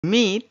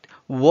Meet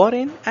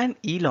Warren and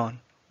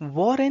Elon.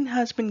 Warren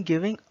has been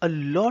giving a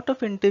lot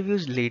of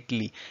interviews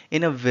lately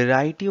in a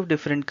variety of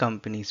different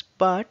companies,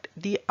 but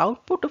the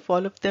output of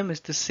all of them is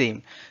the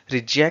same: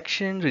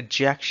 rejection,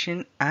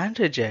 rejection, and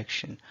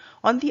rejection.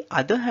 On the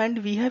other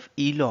hand, we have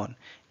Elon.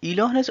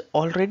 Elon has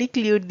already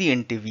cleared the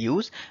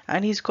interviews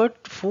and he's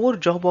got 4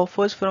 job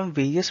offers from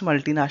various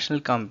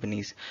multinational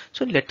companies.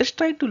 So let us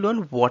try to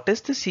learn what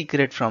is the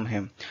secret from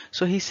him.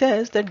 So he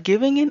says that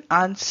giving an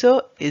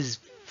answer is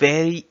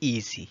very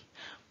easy,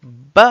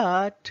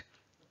 but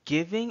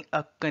giving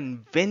a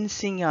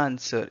convincing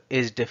answer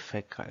is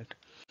difficult.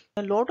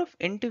 A lot of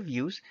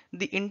interviews,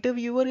 the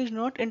interviewer is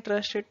not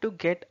interested to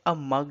get a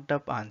mugged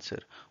up answer.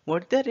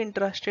 What they're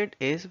interested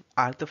is,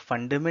 are the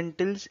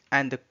fundamentals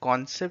and the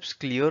concepts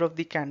clear of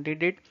the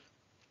candidate?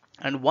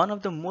 And one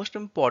of the most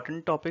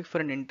important topic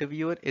for an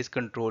interviewer is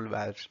control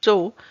valves.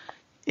 So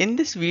in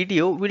this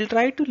video, we'll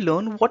try to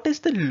learn what is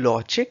the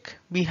logic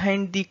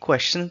behind the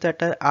questions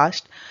that are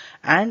asked,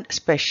 and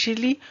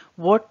especially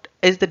what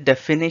is the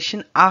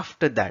definition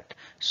after that.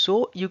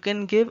 So you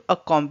can give a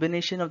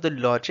combination of the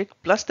logic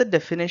plus the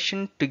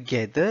definition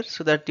together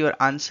so that your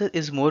answer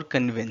is more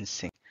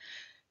convincing.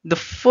 The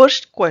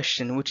first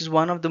question, which is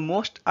one of the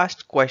most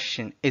asked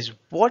question, is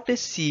what is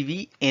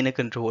CV in a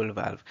control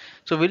valve?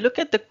 So we look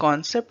at the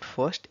concept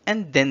first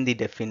and then the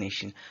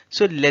definition.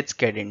 So let's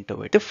get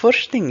into it. The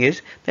first thing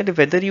is that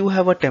whether you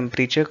have a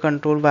temperature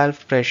control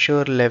valve,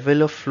 pressure,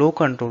 level, or flow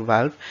control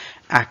valve,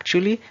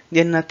 actually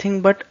they're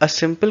nothing but a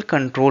simple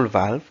control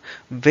valve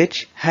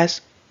which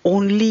has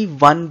only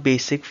one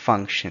basic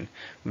function,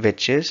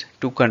 which is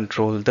to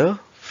control the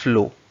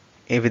flow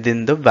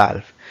within the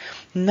valve.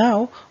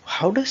 Now,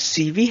 how does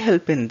CV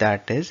help in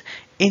that is,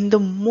 in the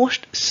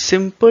most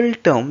simple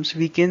terms,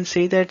 we can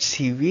say that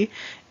CV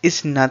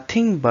is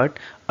nothing but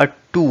a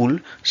tool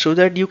so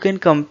that you can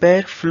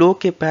compare flow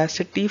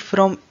capacity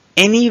from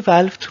any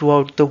valve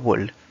throughout the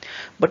world.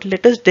 But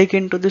let us dig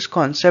into this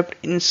concept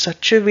in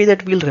such a way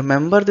that we'll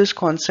remember this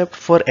concept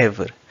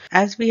forever.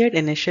 As we had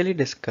initially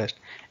discussed,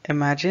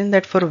 imagine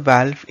that for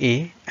valve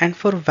A and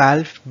for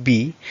valve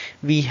B,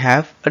 we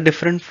have a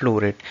different flow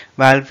rate.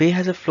 Valve A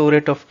has a flow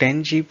rate of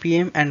 10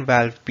 GPM and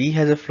valve B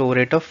has a flow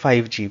rate of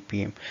 5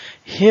 GPM.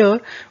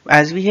 Here,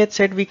 as we had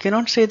said, we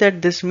cannot say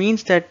that this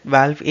means that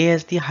valve A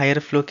has the higher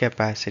flow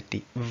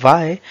capacity.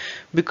 Why?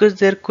 Because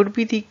there could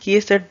be the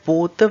case that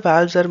both the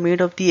valves are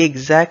made of the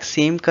exact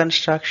same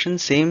construction,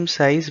 same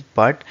size,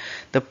 but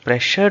the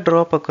pressure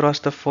drop across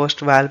the first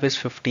valve is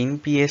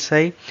 15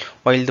 psi,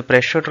 while the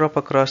pressure drop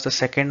across the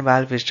second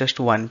valve is just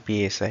 1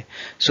 psi.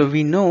 So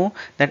we know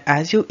that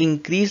as you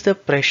increase the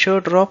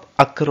pressure drop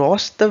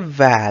across the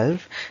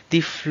valve,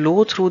 the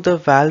flow through the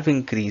valve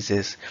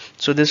increases.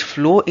 So this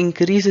flow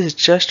increases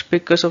just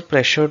because of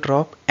pressure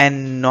drop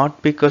and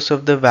not because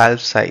of the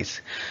valve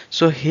size.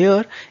 So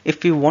here,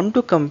 if we want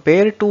to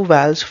compare two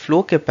valves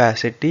flow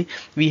capacity,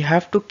 we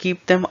have to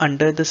keep them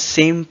under the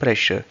same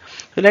pressure.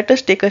 So let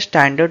us take a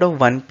standard of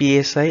 1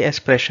 psi as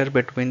pressure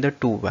between the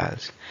two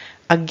valves.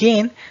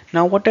 Again,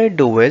 now what I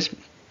do is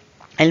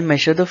I'll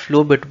measure the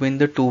flow between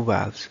the two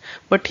valves,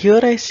 but here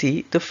I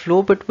see the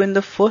flow between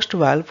the first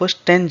valve was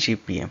 10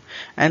 GPM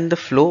and the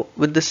flow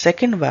with the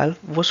second valve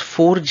was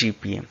 4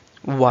 GPM.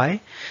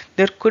 Why?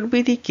 There could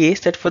be the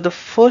case that for the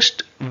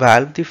first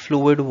valve the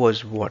fluid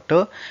was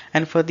water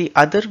and for the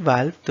other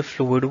valve the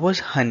fluid was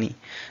honey.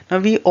 Now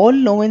we all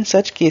know in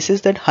such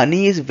cases that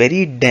honey is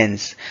very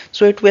dense,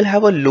 so it will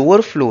have a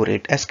lower flow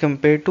rate as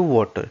compared to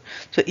water.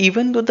 So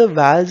even though the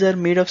valves are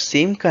made of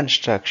same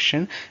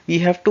construction, we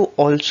have to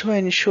also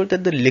ensure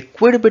that the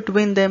liquid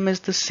between them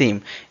is the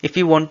same if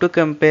we want to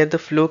compare the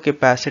flow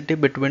capacity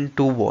between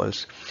two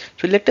walls.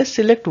 So let us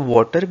select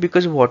water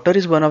because water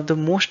is one of the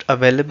most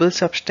available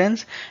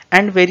substance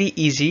and very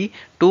easy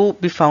to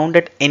be found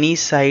at any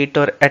site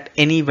or at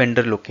any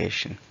vendor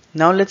location.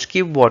 Now let's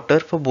keep water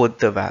for both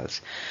the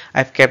valves.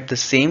 I've kept the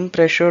same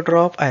pressure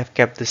drop, I've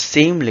kept the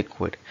same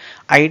liquid.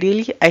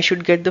 Ideally, I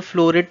should get the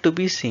flow rate to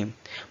be same.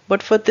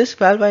 But for this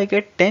valve, I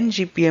get 10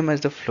 GPM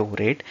as the flow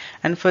rate,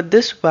 and for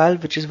this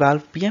valve, which is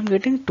valve B, I'm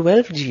getting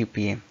 12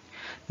 GPM.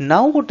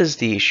 Now what is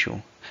the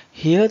issue?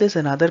 Here there's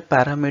another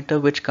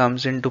parameter which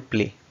comes into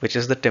play, which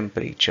is the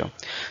temperature.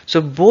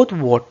 So both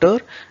water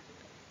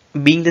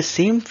being the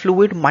same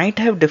fluid might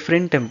have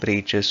different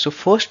temperatures. So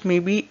first may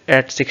be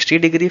at 60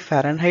 degree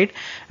Fahrenheit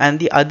and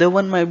the other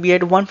one might be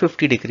at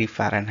 150 degree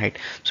Fahrenheit.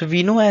 So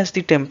we know as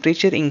the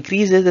temperature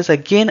increases, there's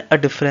again a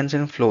difference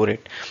in flow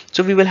rate.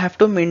 So we will have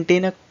to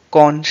maintain a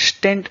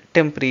constant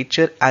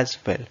temperature as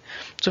well.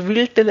 So we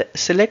will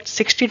select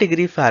 60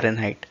 degree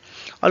Fahrenheit.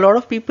 A lot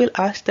of people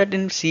ask that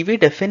in CV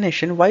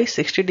definition, why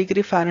 60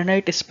 degree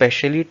Fahrenheit is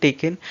specially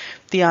taken?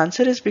 The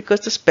answer is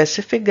because the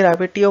specific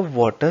gravity of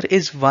water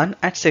is 1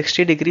 at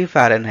 60 degree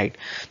Fahrenheit.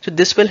 So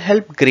this will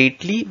help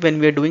greatly when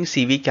we are doing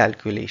CV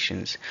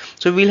calculations.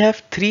 So we'll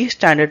have 3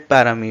 standard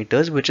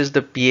parameters, which is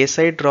the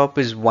PSI drop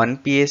is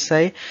 1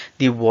 PSI,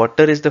 the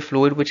water is the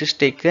fluid which is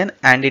taken,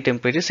 and the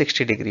temperature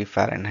 60 degree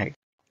Fahrenheit.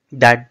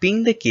 That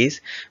being the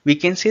case, we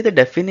can say the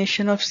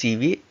definition of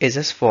CV is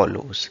as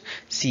follows.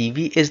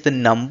 CV is the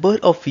number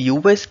of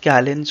US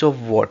gallons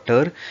of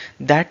water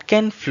that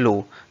can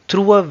flow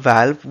through a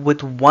valve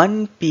with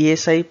 1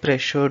 psi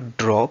pressure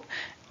drop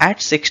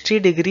at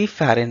 60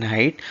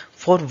 Fahrenheit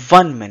for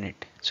 1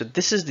 minute. So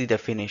this is the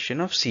definition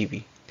of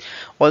CV.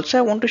 Also,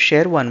 I want to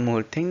share one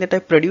more thing, that I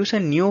produce a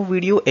new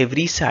video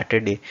every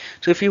Saturday.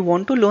 So if you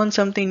want to learn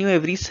something new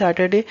every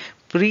Saturday,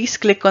 please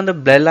click on the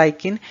bell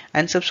icon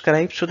and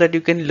subscribe so that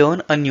you can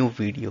learn a new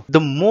video. The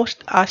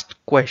most asked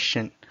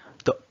question,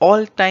 the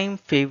all-time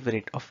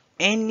favorite of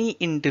any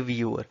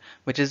interviewer,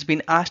 which has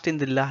been asked in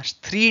the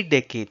last 3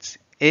 decades,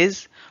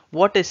 is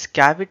what is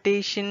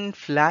cavitation,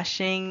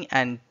 flashing,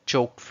 and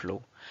choke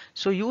flow?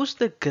 So use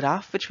the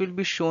graph which will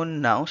be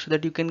shown now so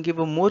that you can give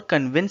a more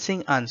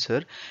convincing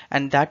answer,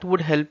 and that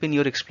would help in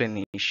your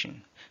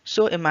explanation.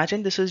 So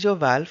imagine this is your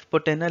valve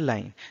put in a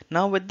line.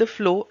 Now with the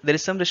flow, there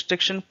is some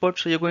restriction put,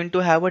 so you're going to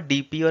have a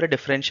DP or a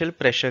differential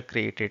pressure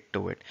created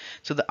to it.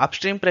 So the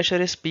upstream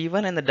pressure is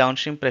P1 and the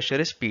downstream pressure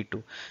is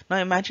P2. Now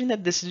imagine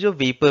that this is your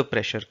vapor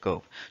pressure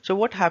curve. So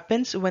what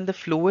happens when the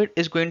fluid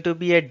is going to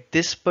be at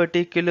this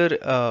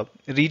particular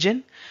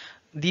region?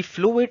 The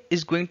fluid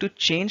is going to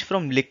change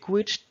from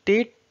liquid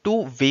state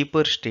to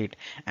vapor state,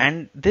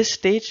 and this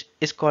stage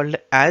is called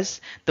as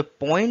the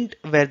point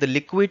where the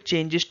liquid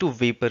changes to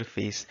vapor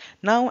phase.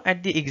 Now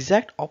at the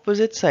exact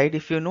opposite side,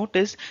 if you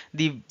notice,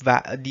 the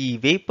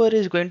vapor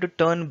is going to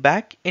turn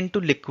back into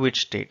liquid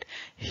state.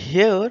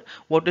 Here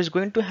what is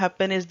going to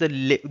happen is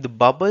the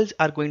bubbles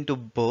are going to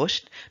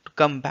burst to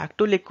come back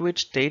to liquid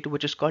state,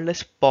 which is called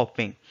as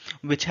popping,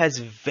 which has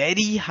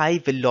very high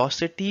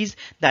velocities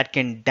that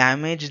can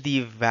damage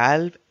the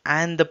valve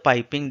and the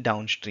piping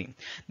downstream.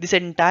 This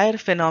entire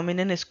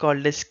phenomenon is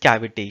called as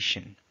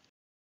cavitation.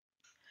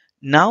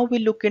 Now we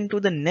look into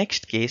the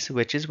next case,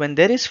 which is when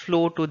there is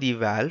flow to the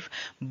valve,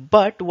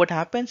 but what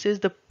happens is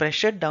the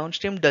pressure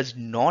downstream does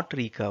not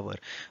recover.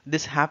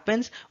 This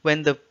happens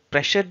when the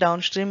pressure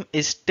downstream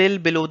is still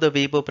below the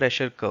vapor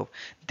pressure curve.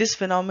 This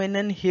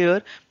phenomenon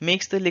here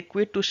makes the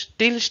liquid to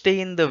still stay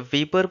in the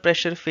vapor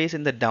pressure phase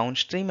in the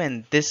downstream,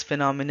 and this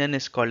phenomenon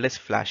is called as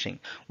flashing.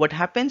 What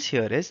happens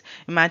here is,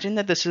 imagine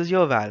that this is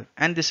your valve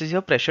and this is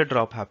your pressure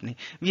drop happening.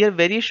 We are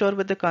very sure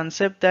with the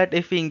concept that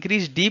if we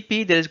increase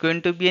dP, there is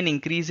going to be an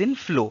increase in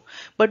flow,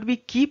 but we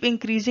keep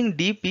increasing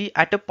dP.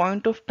 At a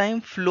point of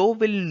time, flow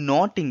will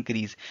not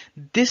increase.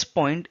 This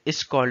point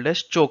is called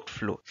as choked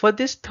flow. For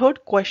this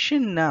third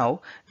question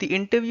now, the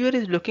interviewer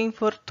is looking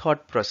for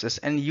thought process,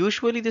 and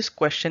usually this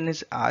question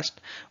is asked,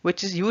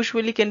 which is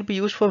usually can be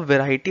used for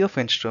variety of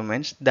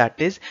instruments, that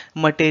is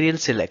material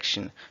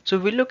selection. So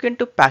we look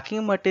into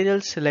packing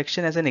material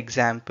selection as an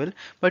example,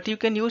 but you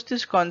can use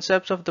these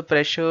concepts of the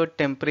pressure,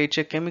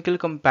 temperature, chemical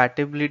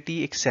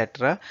compatibility,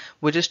 etc.,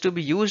 which is to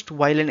be used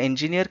while an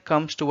engineer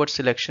comes towards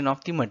selection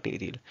of the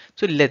material.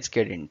 So let's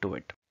get into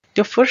it.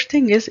 The first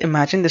thing is,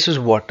 imagine this is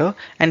water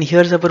and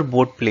here's our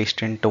boat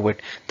placed into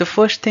it. The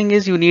first thing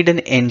is you need an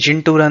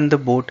engine to run the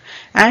boat,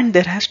 and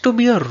there has to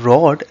be a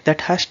rod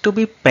that has to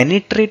be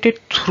penetrated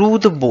through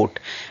the boat,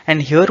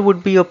 and here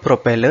would be a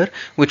propeller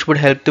which would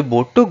help the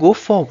boat to go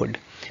forward.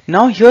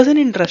 Now here's an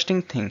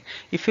interesting thing.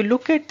 If you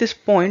look at this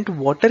point,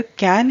 water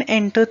can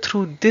enter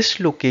through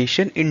this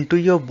location into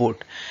your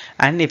boat,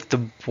 and if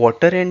the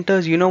water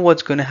enters, you know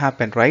what's going to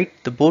happen, right?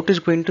 The boat is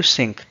going to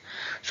sink.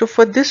 So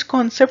for this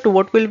concept,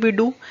 what will we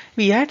do?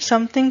 We add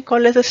something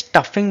called as a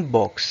stuffing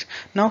box.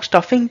 Now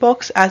stuffing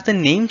box, as the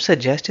name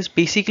suggests, is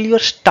basically you're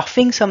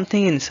stuffing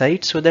something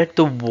inside so that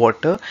the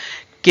water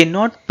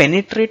cannot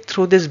penetrate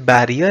through this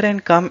barrier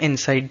and come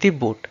inside the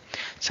boat.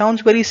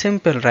 Sounds very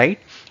simple, right?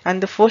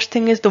 And the first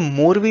thing is, the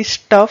more we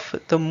stuff,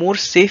 the more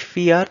safe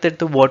we are that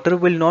the water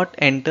will not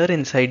enter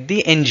inside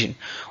the engine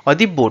or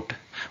the boat.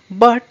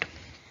 But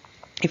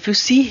if you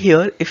see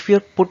here, if we are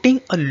putting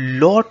a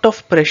lot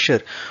of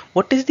pressure,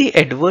 what is the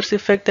adverse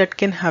effect that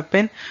can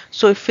happen?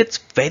 So if it's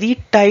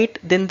very tight,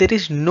 then there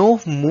is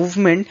no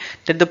movement,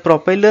 that the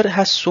propeller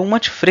has so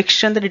much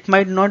friction that it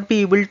might not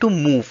be able to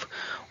move.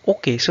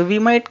 Okay, so we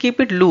might keep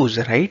it loose,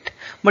 right?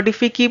 But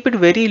if we keep it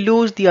very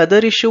loose, the other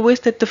issue is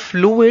that the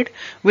fluid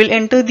will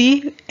enter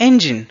the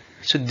engine.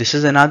 So this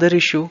is another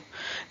issue.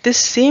 This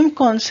same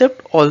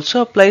concept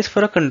also applies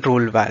for a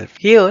control valve.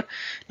 Here,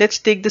 let's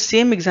take the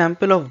same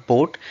example of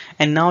boat,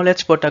 and now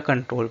let's put a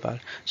control valve.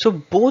 So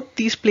both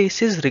these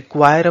places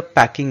require a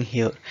packing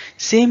here.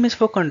 Same is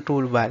for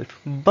control valve.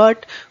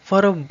 But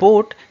for a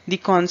boat, the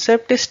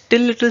concept is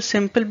still little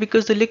simple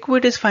because the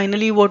liquid is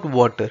finally what?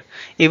 Water.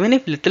 Even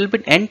if little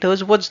bit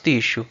enters, what's the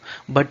issue?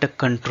 But a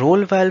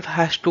control valve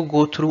has to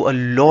go through a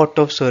lot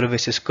of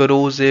services,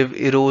 corrosive,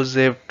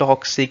 erosive,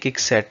 toxic,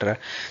 etc.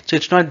 So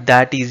it's not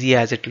that easy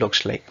as it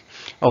looks like.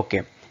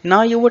 Okay,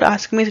 Now you would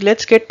ask me,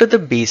 let's get to the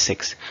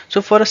basics.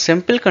 So for a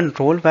simple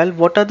control valve,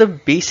 what are the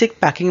basic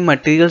packing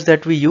materials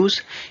that we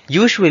use?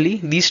 Usually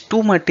these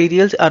two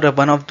materials are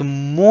one of the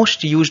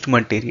most used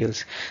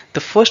materials. The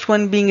first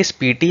one being is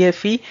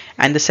PTFE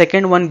and the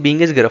second one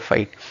being is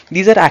graphite.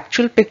 These are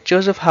actual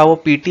pictures of how a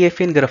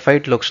PTFE and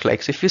graphite looks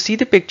like. So if you see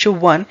the picture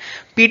 1,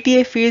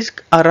 PTFE is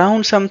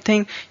around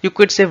something you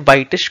could say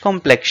whitish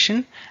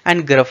complexion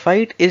and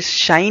graphite is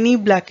shiny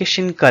blackish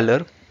in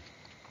color,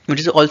 which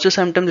is also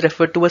sometimes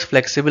referred to as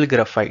flexible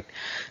graphite.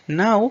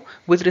 Now,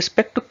 with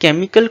respect to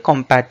chemical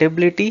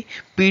compatibility,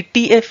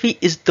 PTFE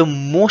is the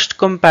most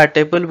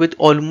compatible with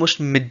almost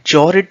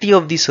majority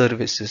of the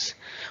services.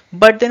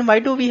 But then why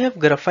do we have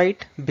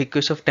graphite?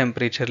 Because of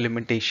temperature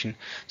limitation.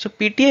 So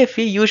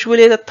PTFE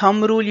usually as a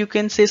thumb rule you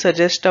can say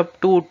suggest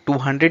up to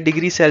 200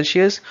 degrees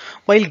Celsius,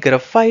 while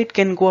graphite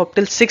can go up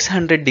till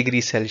 600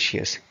 degrees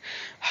Celsius.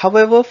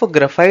 However, for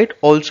graphite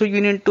also you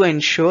need to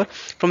ensure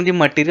from the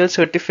material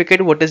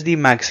certificate what is the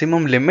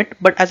maximum limit,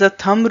 but as a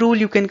thumb rule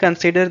you can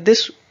consider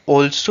this.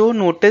 Also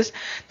notice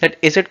that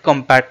is it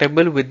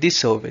compatible with the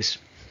service.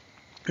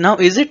 Now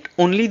is it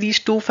only these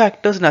two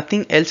factors,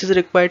 nothing else is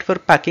required for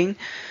packing?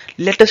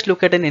 Let us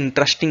look at an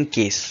interesting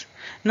case.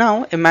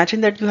 Now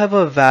imagine that you have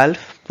a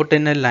valve put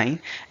in a line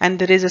and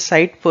there is a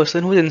site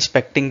person who is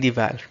inspecting the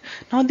valve.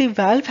 Now the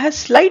valve has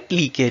slight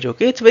leakage,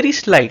 okay, it's very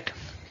slight.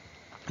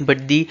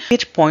 But the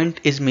leakage point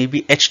is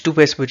maybe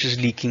H2S which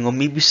is leaking, or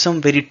maybe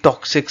some very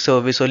toxic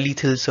service or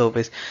lethal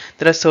service.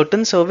 There are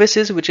certain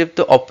services which if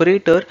the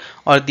operator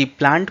or the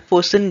plant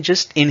person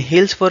just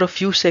inhales for a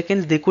few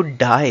seconds, they could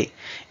die.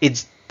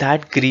 It's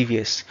that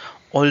grievous.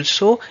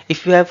 Also,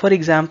 if you have for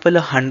example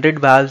 100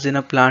 valves in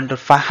a plant or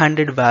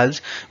 500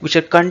 valves which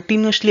are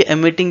continuously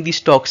emitting these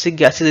toxic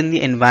gases in the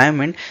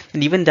environment,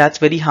 then even that's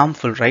very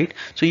harmful, right?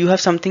 So you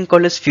have something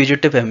called as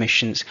fugitive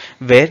emissions,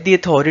 where the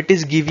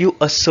authorities give you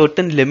a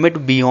certain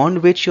limit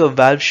beyond which your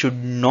valve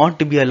should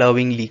not be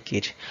allowing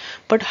leakage.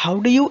 But how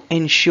do you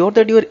ensure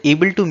that you are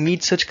able to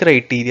meet such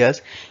criteria?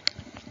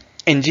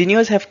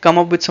 Engineers have come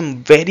up with some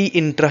very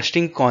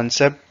interesting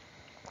concept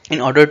in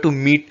order to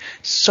meet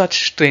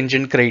such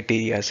stringent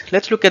criteria.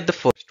 Let's look at the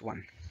first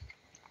one,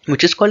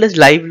 which is called as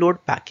live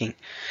load packing.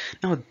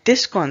 Now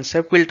this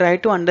concept we'll try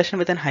to understand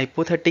with an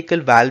hypothetical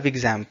valve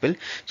example.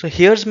 So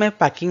here's my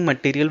packing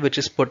material which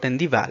is put in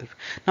the valve.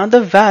 Now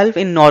the valve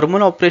in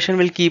normal operation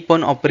will keep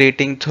on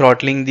operating,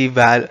 throttling the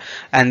valve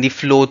and the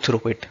flow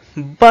through it.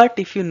 But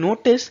if you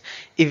notice,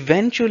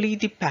 eventually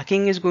the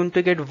packing is going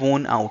to get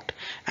worn out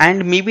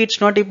and maybe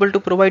it's not able to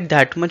provide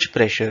that much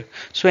pressure.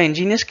 So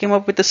engineers came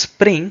up with a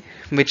spring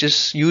which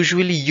is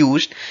usually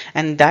used,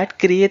 and that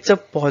creates a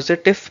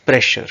positive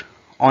pressure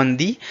on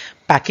the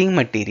packing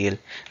material.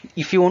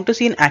 If you want to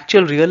see an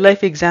actual real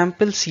life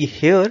example, see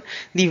here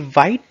the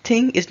white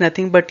thing is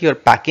nothing but your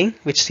packing,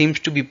 which seems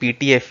to be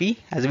PTFE.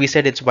 As we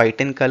said, it's white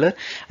in color,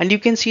 and you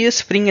can see a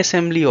spring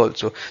assembly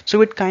also.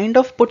 So it kind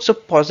of puts a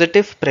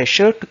positive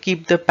pressure to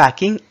keep the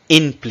packing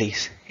in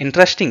place.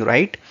 Interesting,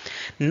 right?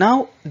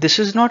 Now this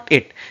is not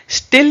it.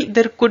 Still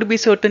there could be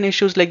certain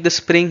issues like the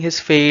spring has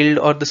failed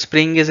or the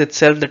spring is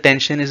itself, the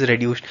tension is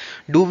reduced.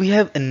 Do we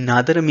have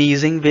another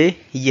amazing way?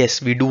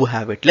 Yes, we do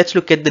have it. Let's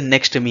look at the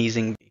next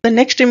amazing way. The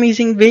next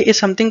amazing way is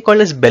something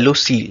called as bellow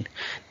seal.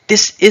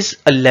 This is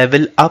a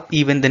level up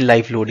even than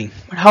live loading.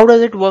 But how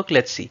does it work?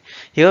 Let's see.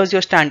 Here's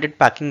your standard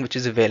packing which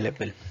is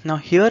available. Now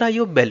here are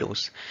your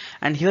bellows,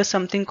 and here's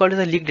something called as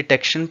a leak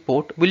detection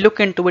port. We'll look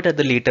into it at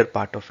the later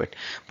part of it.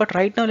 But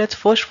right now let's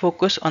first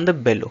focus on the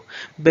bellow.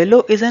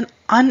 Bellow is an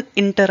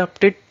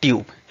uninterrupted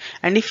tube,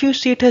 and if you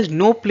see, it has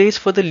no place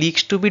for the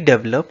leaks to be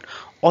developed.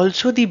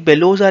 Also the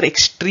bellows are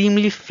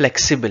extremely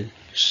flexible.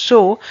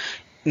 So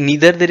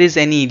neither there is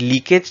any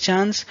leakage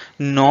chance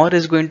nor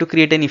is going to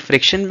create any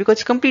friction because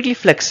it's completely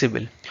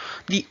flexible.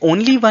 The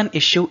only one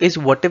issue is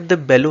what if the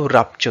bellow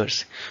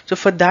ruptures. So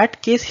for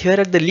that case, here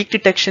at the leak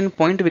detection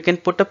point we can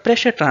put a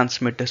pressure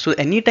transmitter. So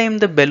anytime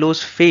the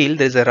bellows fail,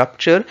 there is a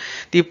rupture,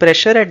 the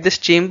pressure at this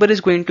chamber is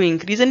going to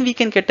increase and we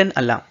can get an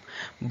alarm.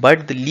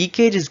 But the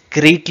leakage is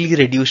greatly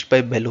reduced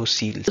by bellow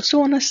seals.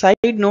 So on a side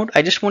note,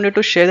 I just wanted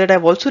to share that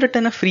I've also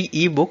written a free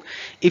ebook.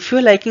 If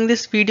you're liking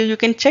this video, you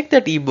can check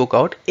that ebook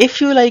out.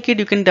 If you like it,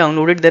 you can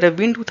download it. There have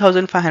been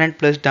 2,500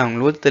 plus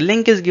downloads. The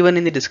link is given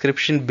in the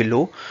description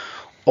below.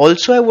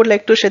 Also, I would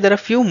like to share there are a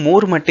few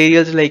more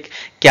materials like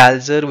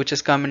Calzer, which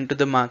has come into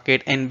the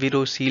market,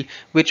 EnviroSeal,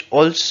 which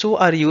also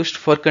are used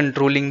for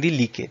controlling the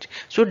leakage.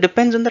 So it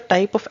depends on the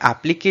type of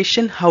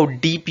application, how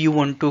deep you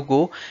want to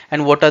go,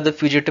 and what are the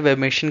fugitive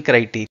emission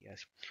criteria.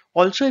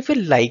 Also, if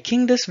you're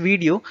liking this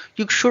video,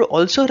 you should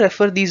also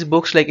refer these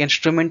books like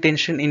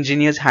Instrumentation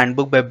Engineer's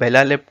Handbook by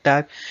Bella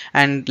Liptak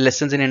and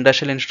Lessons in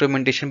Industrial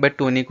Instrumentation by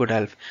Tony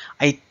Goodalf.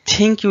 I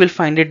think you will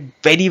find it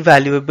very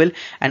valuable,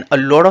 and a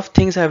lot of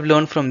things I've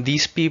learned from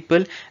these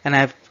people, and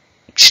I've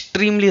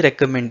extremely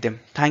recommend them.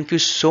 Thank you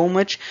so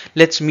much.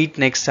 Let's meet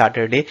next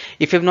Saturday.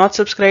 If you have not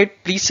subscribed,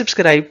 please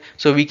subscribe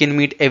so we can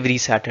meet every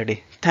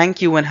Saturday.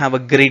 Thank you and have a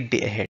great day ahead.